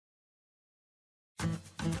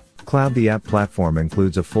Cloudtheapp platform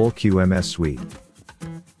includes a full QMS suite.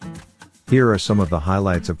 Here are some of the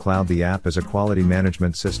highlights of Cloudtheapp as a quality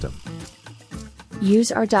management system.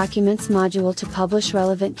 Use our Documents module to publish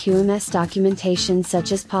relevant QMS documentation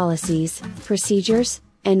such as policies, procedures,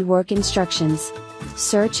 and work instructions.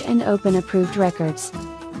 Search and open approved records.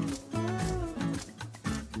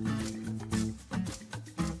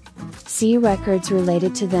 See records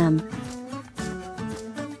related to them.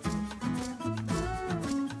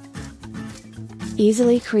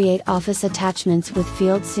 Easily create office attachments with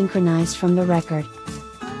fields synchronized from the record.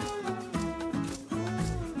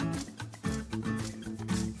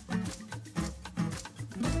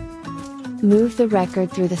 Move the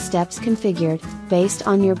record through the steps configured, based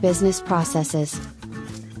on your business processes.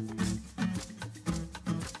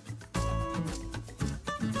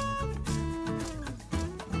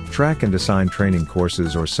 Track and assign training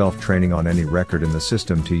courses or self-training on any record in the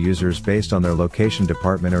system to users based on their location,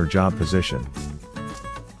 department, or job position.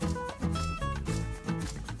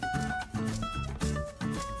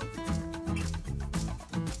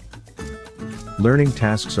 Learning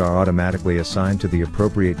tasks are automatically assigned to the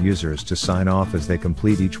appropriate users to sign off as they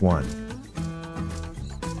complete each one.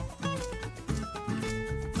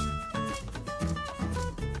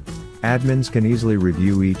 Admins can easily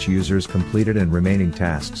review each user's completed and remaining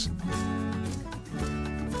tasks.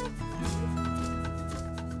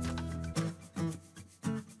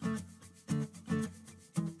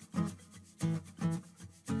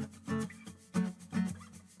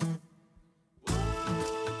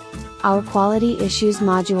 Our Quality Issues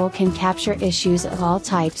module can capture issues of all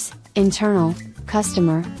types: internal,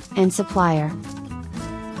 customer, and supplier.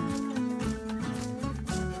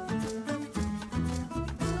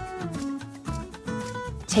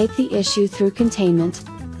 Take the issue through containment.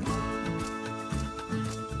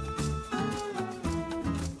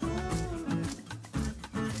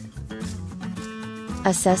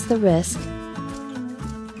 Assess the risk.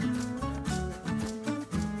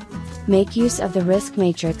 Make use of the risk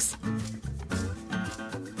matrix.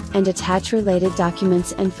 And attach related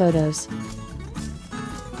documents and photos.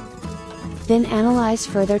 Then analyze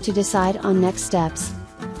further to decide on next steps.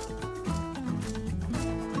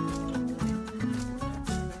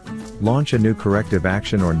 Launch a new corrective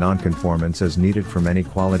action or nonconformance as needed from any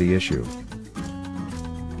quality issue.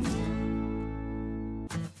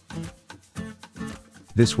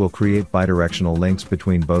 This will create bidirectional links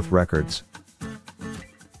between both records.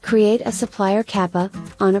 Create a supplier CAPA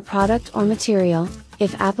on a product or material.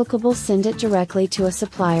 If applicable, send it directly to a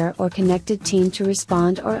supplier or connected team to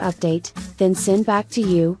respond or update, then send back to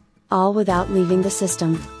you, all without leaving the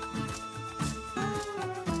system.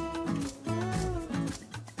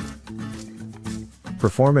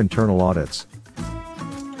 Perform internal audits.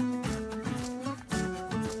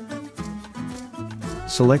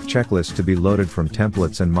 Select checklists to be loaded from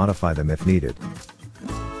templates and modify them if needed.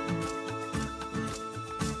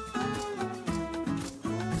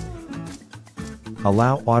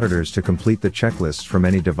 Allow auditors to complete the checklists from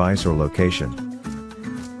any device or location.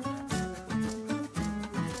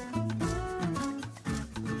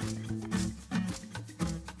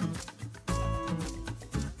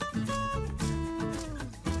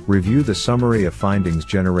 Review the summary of findings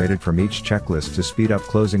generated from each checklist to speed up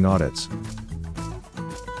closing audits.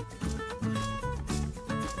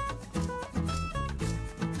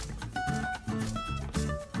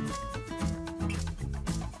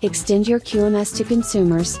 Extend your QMS to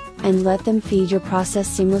consumers, and let them feed your process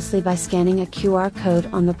seamlessly by scanning a QR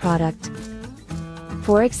code on the product.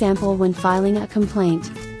 For example, when filing a complaint.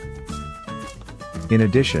 In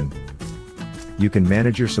addition, you can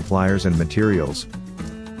manage your suppliers and materials,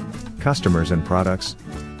 customers and products,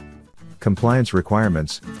 compliance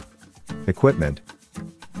requirements, equipment,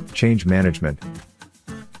 change management,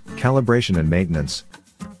 calibration and maintenance,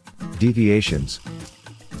 deviations,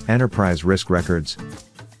 enterprise risk records,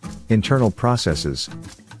 internal processes,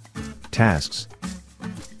 tasks,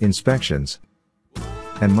 inspections,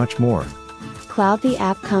 and much more.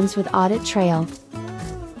 Cloudtheapp comes with Audit Trail.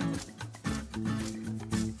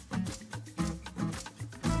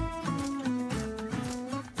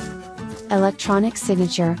 Electronic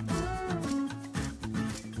signature.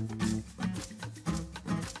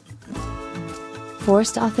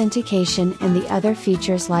 Forced authentication and the other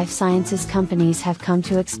features life sciences companies have come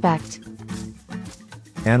to expect.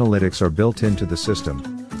 Analytics are built into the system.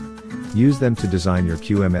 Use them to design your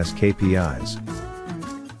QMS KPIs.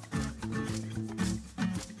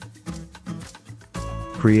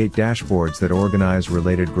 Create dashboards that organize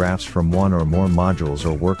related graphs from one or more modules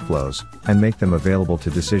or workflows, and make them available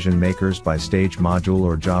to decision makers by stage, module,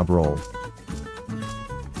 or job role.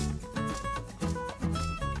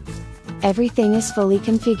 Everything is fully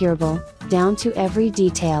configurable, down to every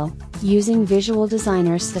detail, using visual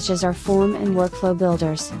designers such as our form and workflow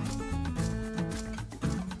builders.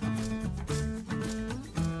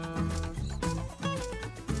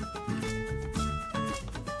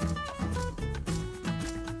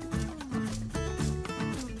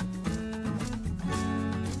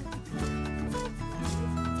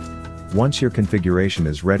 Once your configuration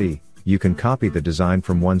is ready, you can copy the design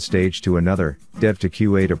from one stage to another, dev to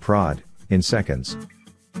QA to prod, in seconds.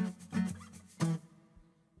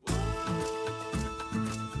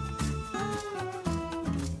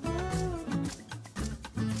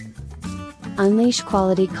 Unleash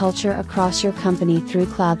quality culture across your company through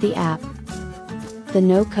Cloudtheapp, the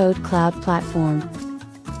no-code cloud platform.